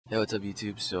Hey, what's up,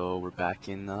 YouTube? So we're back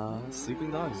in Sleeping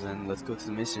Dogs, and let's go to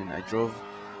the mission. I drove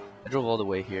all the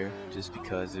way here just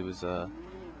because it was a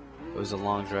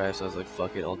long drive, so I was like,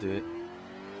 fuck it, I'll do it.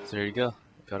 So there you go.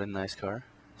 Got a nice car.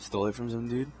 Stole it from some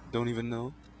dude. Don't even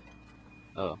know.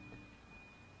 Oh.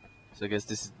 So I guess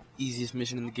this is the easiest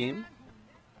mission in the game.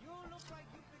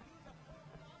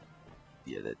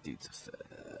 Yeah, that dude's a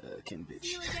fucking bitch.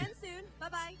 See you again soon. Bye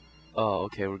bye. Oh,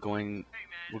 okay. We're going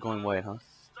white, huh?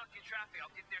 Stuck in traffic.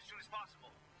 I'll get there as soon as possible.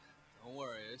 Don't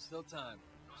worry, there's still time.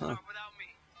 Don't Huh. start without me.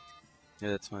 Yeah,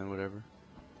 that's fine. Whatever.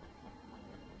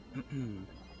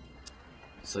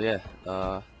 So yeah.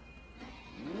 God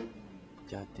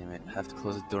damn it! I have to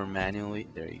close the door manually.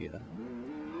 There you go.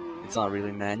 It's not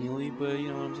really manually, but you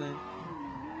know what I'm saying.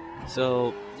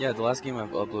 So yeah, the last game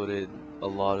I've uploaded a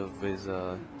lot of is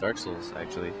Dark Souls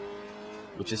actually,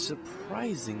 which is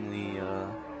surprisingly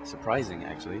surprising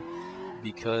actually,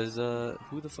 because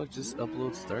who the fuck just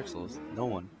uploads Dark Souls? No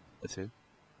one. That's who.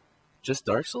 Just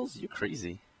Dark Souls? You're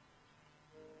crazy.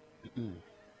 Drink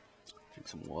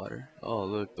some water. Oh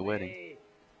look, the wedding.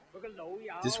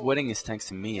 This wedding is thanks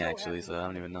to me actually, so I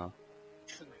don't even know.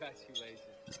 Congratulations.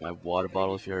 It's my water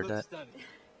bottle if you heard look that. stunning.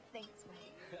 Thanks, Wei.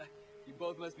 You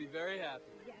both must be very happy.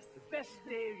 Yes. The best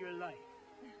day of your life.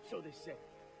 So they say.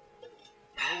 You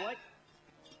know what?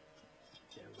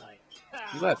 They're right.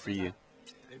 I'm glad for you.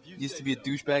 If you Used say to be a so.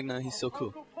 douchebag, now he's so cool.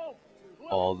 Uncle Poe.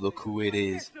 Oh, look who it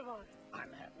is.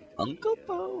 I'm happy to Uncle be here.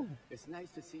 Poe. It's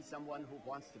nice to see someone who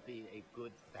wants to be a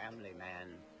good family man.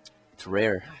 It's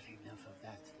rare. Not enough of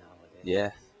that nowadays.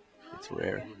 Yeah, it's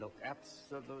rare. You look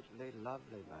absolutely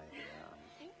lovely, my dear.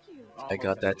 Thank you. I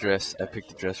got that dress. I picked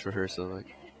the dress for her, so like.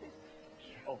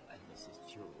 Oh, and Mrs.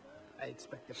 Chu. I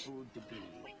expect the food to be.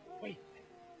 Wait,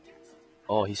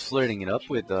 Oh, he's flirting it up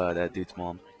with that dude's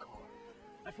mom. my car.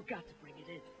 I forgot to bring it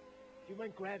in. Do you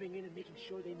mind grabbing in and making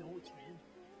sure they know it's for him?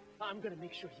 I'm gonna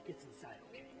make sure he gets inside,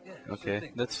 okay? Yeah, Okay, sure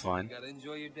thing. that's fine. You gotta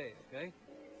enjoy your day, okay?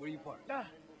 Where you parked?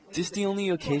 This is the only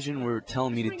occasion where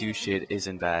telling me to do shit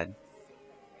isn't bad.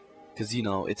 Cause you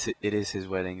know it is his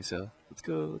wedding, so let's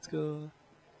go, let's go.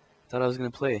 Thought I was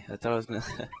gonna play. I thought I was gonna.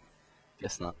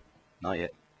 Guess not. Not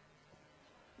yet.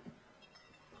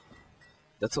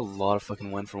 That's a lot of fucking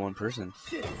wine for one person.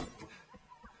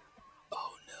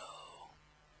 Oh no.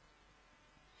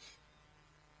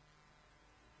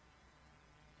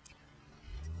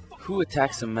 Who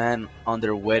attacks a man on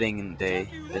their wedding day?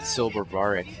 That's so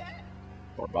barbaric.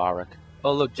 Barbaric.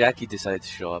 Oh look, Jackie decided to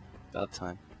show up. About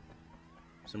time.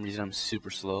 For some reason I'm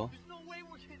super slow. There's no way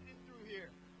we're getting in through here.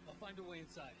 I'll find a way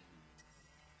inside.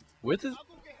 Where the? I'll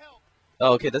go get help.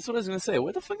 Oh, okay, that's what I was gonna say.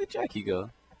 Where the fuck did Jackie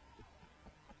go?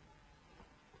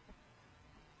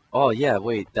 Oh yeah,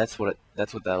 wait, that's what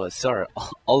that was. Sorry,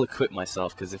 I'll equip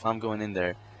myself because if I'm going in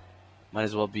there, might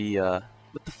as well be.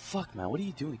 What the fuck, man? What are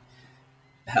you doing?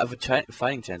 Have a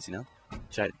fighting chance, you know?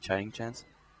 Fighting chance.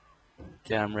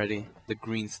 Okay, I'm ready. The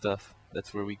green stuff.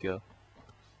 That's where we go.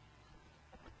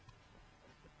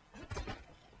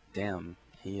 Damn,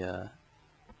 he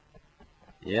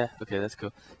yeah, okay, that's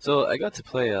cool. So I got to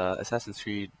play Assassin's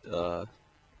Creed, you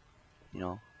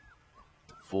know,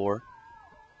 4,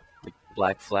 like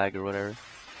Black Flag or whatever.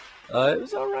 It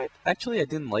was alright. Actually, I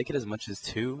didn't like it as much as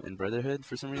 2 and Brotherhood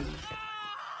for some reason.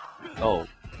 Oh,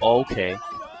 okay.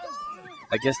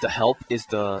 I guess the help is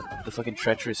the fucking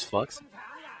treacherous fucks.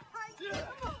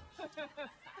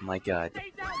 My god.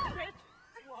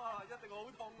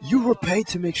 You were paid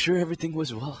to make sure everything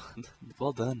was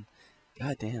well done.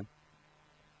 God damn.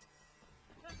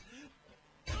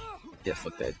 Yeah,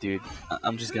 fuck that, dude.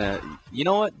 I'm just gonna. You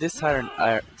know what? This tire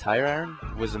iron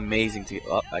was amazing to.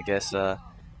 Oh, I guess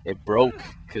it broke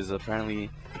because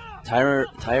apparently tire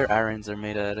irons are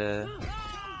made out of.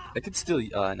 I could still.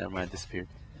 Never mind. Disappeared.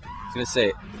 I was gonna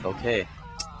say. Okay.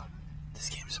 This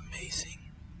game's amazing.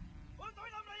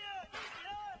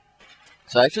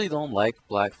 So I actually don't like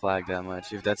Black Flag that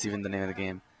much, if that's even the name of the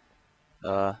game.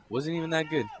 Wasn't even that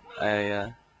good.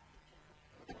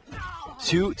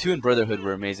 Two and Brotherhood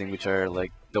were amazing, which are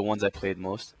like the ones I played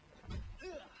most.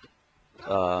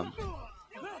 I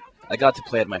got to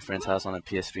play at my friend's house on a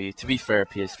PS3. To be fair,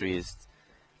 PS3 is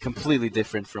completely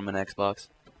different from an Xbox,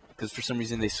 because for some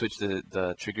reason they switched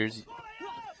the triggers.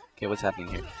 Okay, what's happening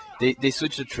here? They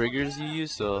switched the triggers you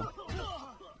use, so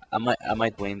I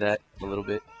might blame that a little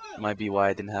bit. Might be why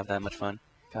I didn't have that much fun.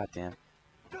 God damn.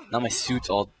 Now my suit's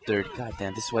all dirty. God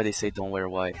damn, this is why they say don't wear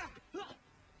white.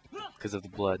 Because of the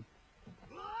blood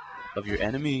of your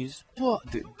enemies. What?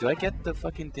 Do I get the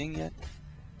fucking thing yet?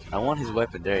 I want his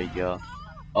weapon. There you go.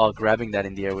 Oh, grabbing that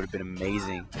in the air would have been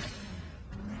amazing.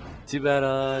 Too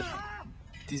bad,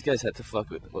 these guys had to fuck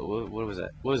with. What was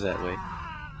that? What was that, Wei?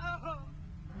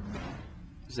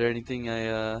 Is there anything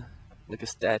like a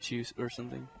statue or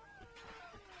something?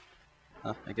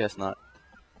 I guess not.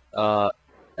 I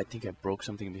think I broke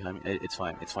something behind me. It's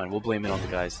fine. It's fine. We'll blame it on the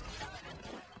guys.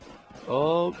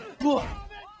 Oh,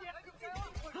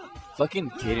 fucking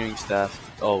catering staff.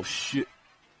 Oh shit.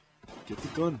 Get the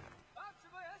gun.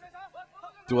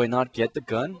 Do I not get the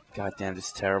gun? God damn, this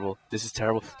is terrible. This is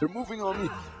terrible. They're moving on me.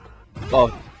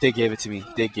 Oh, they gave it to me.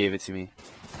 They gave it to me.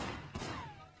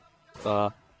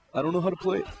 I don't know how to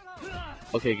play it.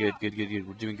 Okay, good.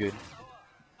 We're doing good.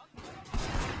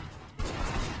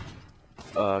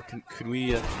 Can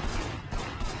we,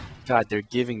 God, they're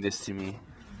giving this to me.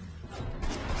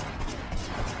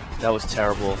 That was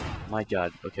terrible. My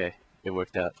God. Okay, it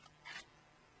worked out.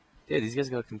 Yeah, these guys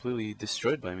got completely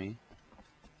destroyed by me.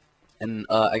 And,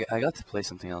 I got to play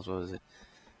something else. What was it?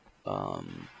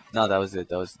 No, that was it.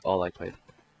 That was all I played.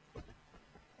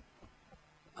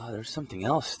 Oh, there's something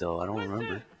else still. I don't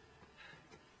remember.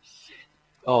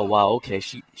 Oh, wow. Okay,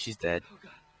 she's dead.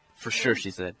 For sure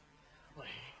she's dead.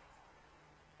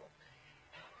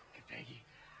 Get Peggy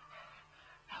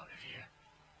out of here.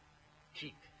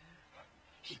 She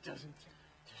doesn't.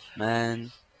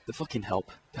 Man, the fucking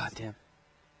help. God damn.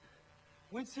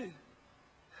 Winston.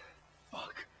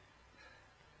 Fuck.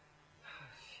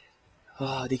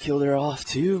 Oh, they killed her off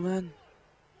too, man.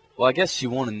 Well, I guess she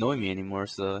won't annoy me anymore,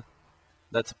 so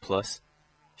that's a plus.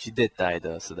 She did die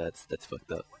though, so that's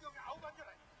fucked up.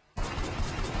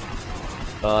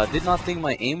 Did not think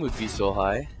my aim would be so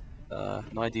high.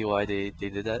 No idea why they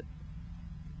did that.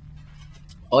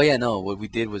 Oh yeah, no, what we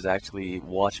did was actually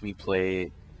watch me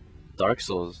play Dark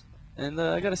Souls. And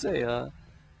I gotta say, I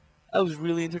was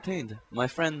really entertained. My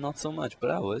friend, not so much, but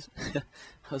I was. I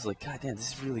was like, God damn,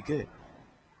 this is really good.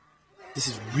 This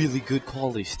is really good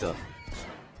quality stuff.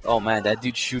 Oh man, that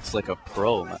dude shoots like a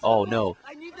pro. Man. Oh no.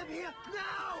 I need them here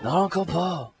now. Not Uncle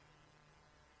Paul.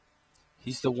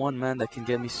 He's the one man that can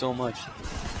get me so much.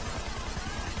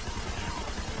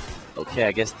 Okay,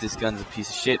 I guess this gun's a piece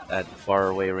of shit at far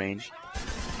away range.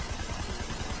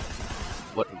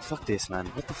 What? Fuck this, man.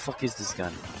 What the fuck is this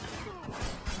gun?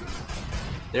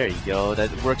 There you go. That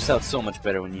works out so much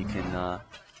better when you can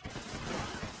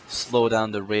slow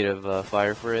down the rate of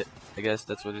fire for it. I guess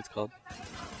that's what it's called.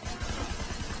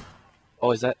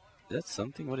 Oh, is that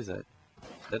something? What is that?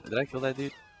 Did I kill that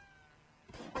dude?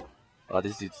 Oh,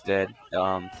 this dude's dead.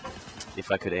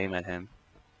 If I could aim at him.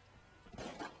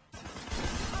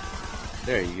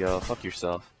 There you go. Fuck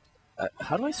yourself.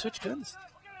 How do I switch guns?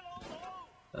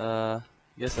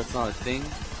 Guess that's not a thing.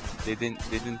 They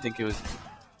didn't think it was.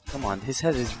 Come on, his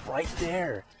head is right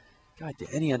there. God,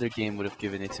 any other game would have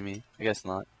given it to me. I guess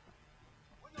not.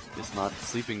 Guess not.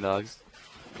 Sleeping Dogs.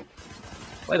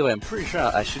 By the way, I'm pretty sure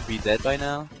I should be dead by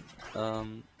now.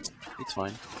 It's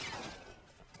fine.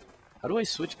 How do I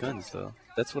switch guns though?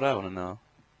 That's what I want to know.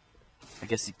 I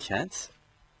guess you can't.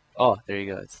 Oh, there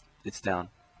you go. It's down.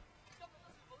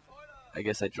 I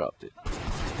guess I dropped it.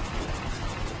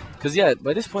 Cause yeah,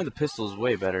 by this point the pistol is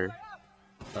way better.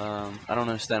 I don't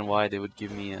understand why they would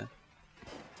give me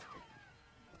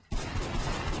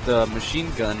the machine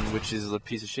gun, which is a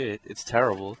piece of shit. It's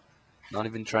terrible. Not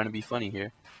even trying to be funny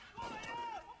here.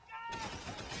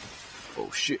 Oh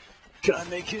shit! Can I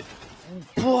make it?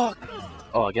 Fuck!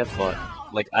 Oh, I get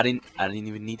fucked. Like I didn't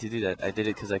even need to do that. I did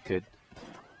it because I could.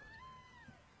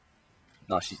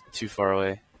 No, she's too far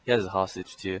away. He has a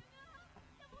hostage too.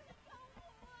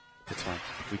 It's fine.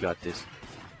 We got this.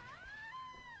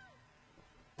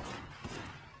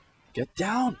 Get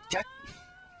down! Get.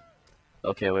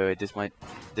 Okay, wait. This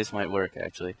might work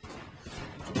actually.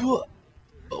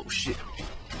 Oh shit.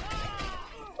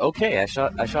 Okay, I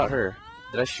shot her.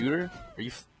 Did I shoot her? Are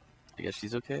you? I guess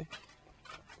she's okay.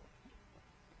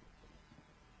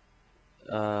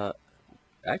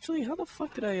 Actually, how the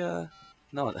fuck did I?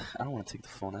 No, I don't want to take the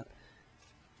phone out.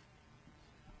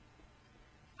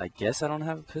 I guess I don't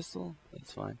have a pistol.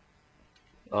 That's fine.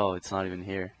 Oh, it's not even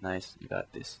here. Nice, you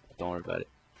got this. Don't worry about it.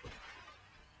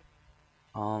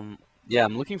 Yeah,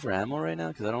 I'm looking for ammo right now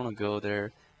because I don't want to go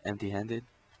there empty-handed.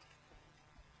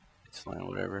 It's fine,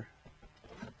 whatever.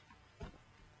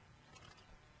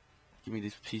 Give me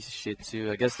this piece of shit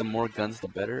too. I guess the more guns, the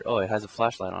better. Oh, it has a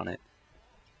flashlight on it.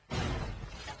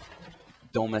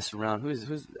 Don't mess around.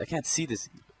 Who's? I can't see this.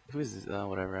 Who is this?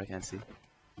 Whatever. I can't see.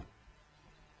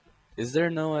 Is there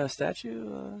no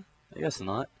statue? I guess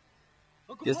not.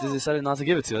 Guess they decided not to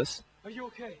give it to us. Are you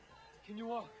okay? Can you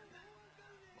walk?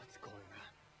 What's going on?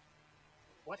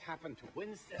 What happened to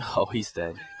Winston? Oh, he's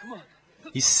dead. Come on.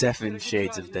 He's 7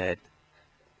 shades of dead.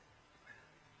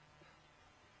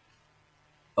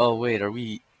 Oh wait, are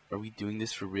we doing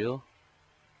this for real?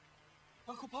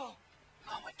 Uncle Paul,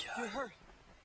 Oh my you're god. hurt.